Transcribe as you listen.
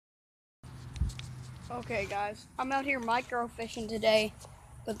Okay guys, I'm out here micro fishing today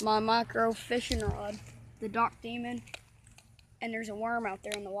with my micro fishing rod, the Doc Demon, and there's a worm out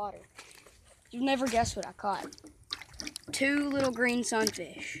there in the water. You'll never guess what I caught. 2 little green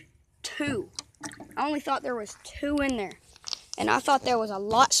sunfish. 2. I only thought there was 2 in there, and I thought there was a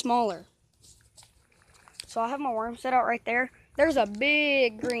lot smaller. So I have my worm set out right there. There's a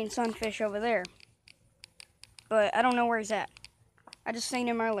big green sunfish over there, but I don't know where he's at. I just seen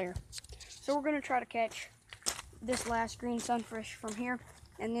him earlier. So we're gonna try to catch this last green sunfish from here,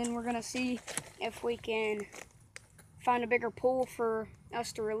 and then we're gonna see if we can find a bigger pool for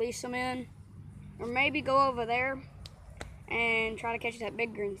us to release them in, or maybe go over there and try to catch that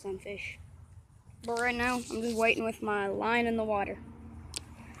big green sunfish. But right now I'm just waiting with my line in the water.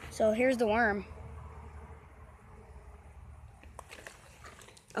 So here's the worm.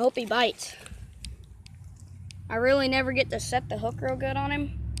 I hope he bites. I really never get to set the hook real good on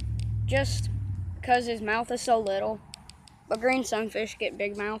him, just because his mouth is so little. But green sunfish get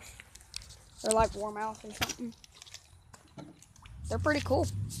big mouth. They're like warmouth or something. They're pretty cool.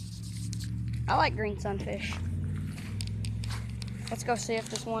 I like green sunfish. Let's go see if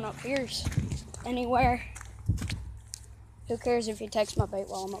this one up here's anywhere. Who cares if he takes my bait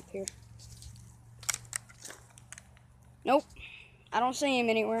while I'm up here? Nope, I don't see him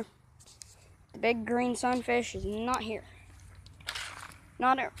anywhere. The big green sunfish is not here.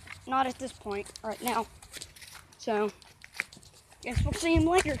 Not at this point right now. So, guess we'll see him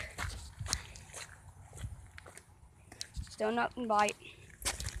later. Still nothing bite.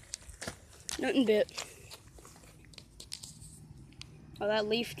 Nothing bit. Oh, that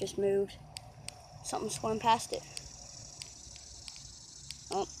leaf just moved. Something swam past it.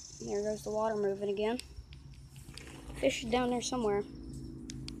 Oh, there goes the water moving again. Fish is down there somewhere.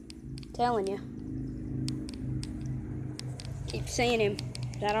 Telling you. Keep seeing him,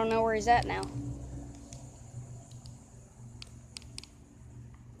 but I don't know where he's at now.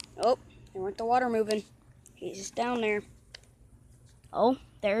 Oh, there went the water moving. He's just down there. Oh,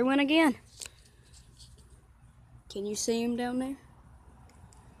 there he went again. Can you see him down there?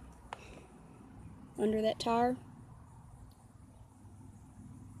 Under that tire?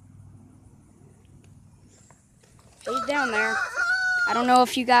 He's down there. I don't know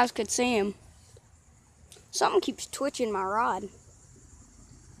if you guys could see him. Something keeps twitching my rod.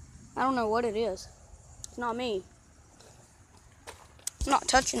 I don't know what it is. It's not me. I'm not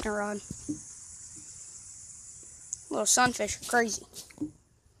touching the rod. Little sunfish are crazy.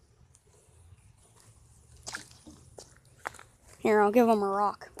 Here, I'll give them a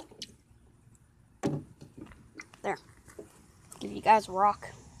rock. There. Give you guys a rock.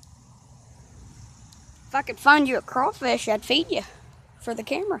 If I could find you a crawfish, I'd feed you for the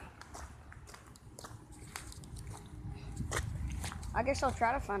camera. I guess I'll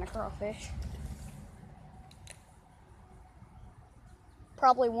try to find a crawfish.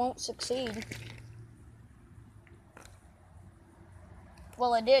 Probably won't succeed.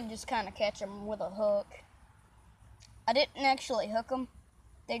 Well, I did just kind of catch them with a hook. I didn't actually hook them.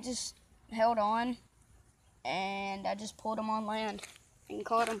 They just held on, and I just pulled them on land and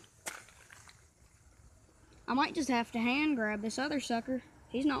caught them. I might just have to hand grab this other sucker.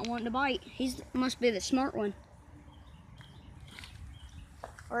 He's not wanting to bite. He must be the smart one.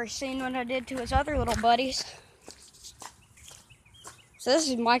 Or he's seen what I did to his other little buddies. So this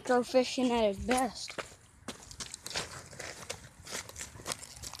is micro fishing at its best.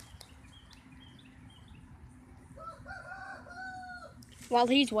 While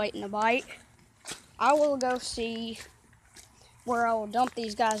he's waiting to bite, I will go see where I will dump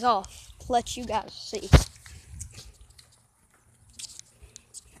these guys off to let you guys see.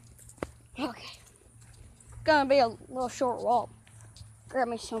 Okay, gonna be a little short walk. Grab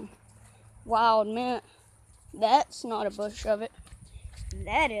me some wild mint. That's not a bush of it.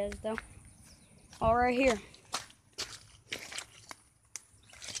 That is though. All right here.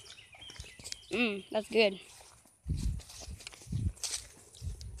 That's good.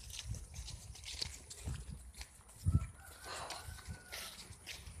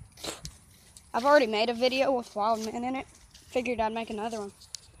 I've already made a video with wild mint in it. Figured I'd make another one.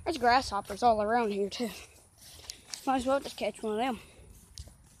 There's grasshoppers all around here too. Might as well just catch one of them.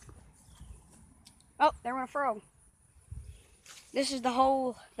 Oh, there went a frog. This is the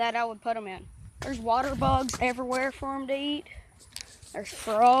hole that I would put them in. There's water bugs everywhere for them to eat. There's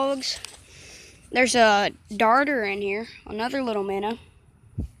frogs. There's a darter in here, another little minnow.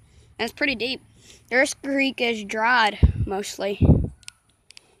 And it's pretty deep. This creek is dried mostly.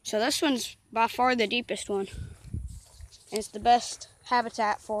 So this one's by far the deepest one. And it's the best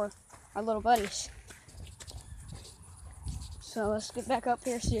habitat for our little buddies. So let's get back up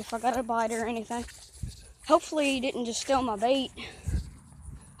here, see if I got a bite or anything. Hopefully he didn't just steal my bait.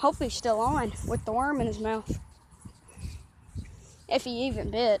 Hopefully he's still on with the worm in his mouth. If he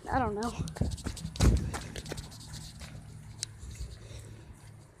even bit, I don't know.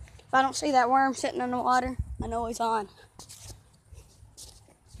 If I don't see that worm sitting in the water, I know he's on.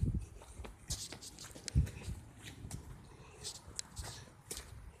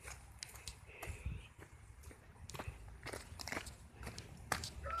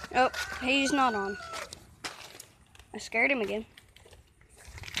 Oh, he's not on. I scared him again.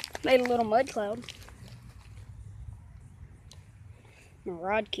 Made a little mud cloud. My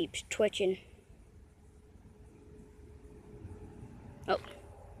rod keeps twitching. Oh,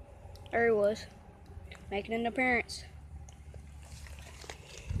 there he was, making an appearance.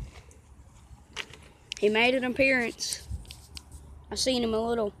 He made an appearance. I seen him a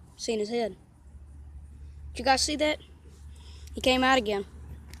little, seen his head. Did you guys see that? He came out again.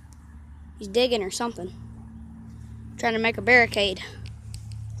 He's digging or something. Trying to make a barricade.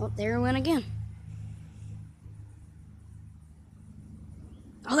 Oh, there he went again.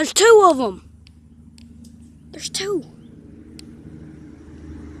 Oh, there's two of them. There's two.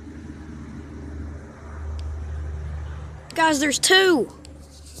 Guys, there's two.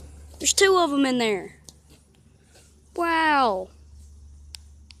 There's two of them in there. Wow.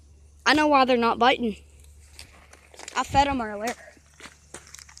 I know why they're not biting. I fed them earlier.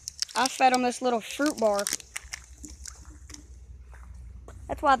 I fed them this little fruit bar.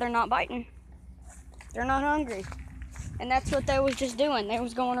 That's why they're not biting. They're not hungry. And that's what they was just doing. They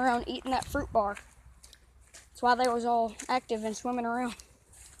was going around eating that fruit bar. That's why they was all active and swimming around.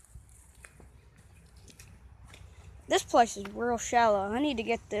 This place is real shallow. I need to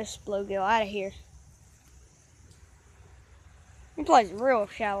get this bluegill out of here. This place is real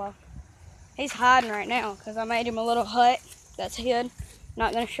shallow. He's hiding right now because I made him a little hut that's hid.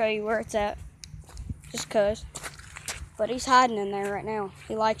 Not going to show you where it's at, just cause. But he's hiding in there right now.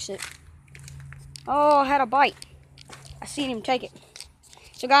 He likes it. Oh, I had a bite. I seen him take it.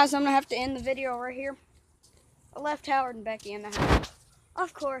 So guys, I'm going to have to end the video right here. I left Howard and Becky in the house.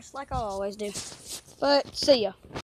 Of course, like I always do. But see ya.